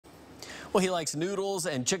Well, he likes noodles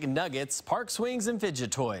and chicken nuggets, park swings, and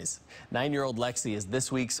fidget toys. 9-year-old Lexi is this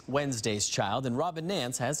week's Wednesday's child, and Robyn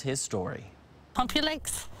Nance has his story. Pump your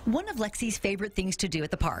legs. One of Lexi's favorite things to do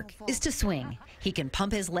at the park is to swing. He can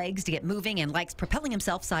pump his legs to get moving and likes propelling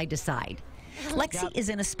himself side to side. Lexi is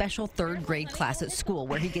in a special third grade class at school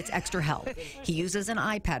where he gets extra help. He uses an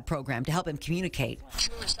iPad program to help him communicate.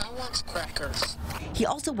 I want crackers. He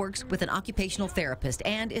also works with an occupational therapist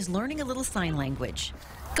and is learning a little sign language.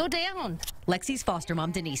 Go down. Lexi's foster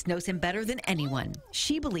mom, Denise, knows him better than anyone.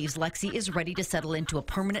 She believes Lexi is ready to settle into a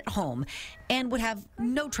permanent home and would have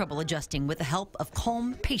no trouble adjusting with the help of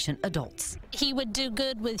calm, patient adults. He would do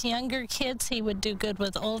good with younger kids. He would do good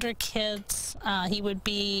with older kids. He would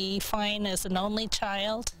be fine as an only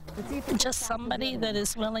child. Just somebody that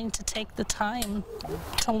is willing to take the time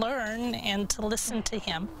to learn and to listen to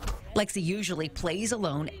him. Lexi usually plays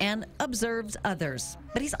alone and observes others,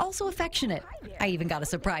 but he's also affectionate. I even got a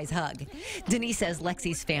surprise hug. Denise says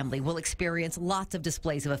Lexi's family will experience lots of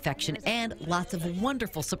displays of affection and lots of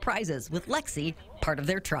wonderful surprises with Lexi part of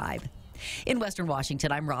their tribe. In Western Washington,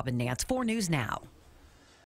 I'm Robyn Nance, 4 News Now.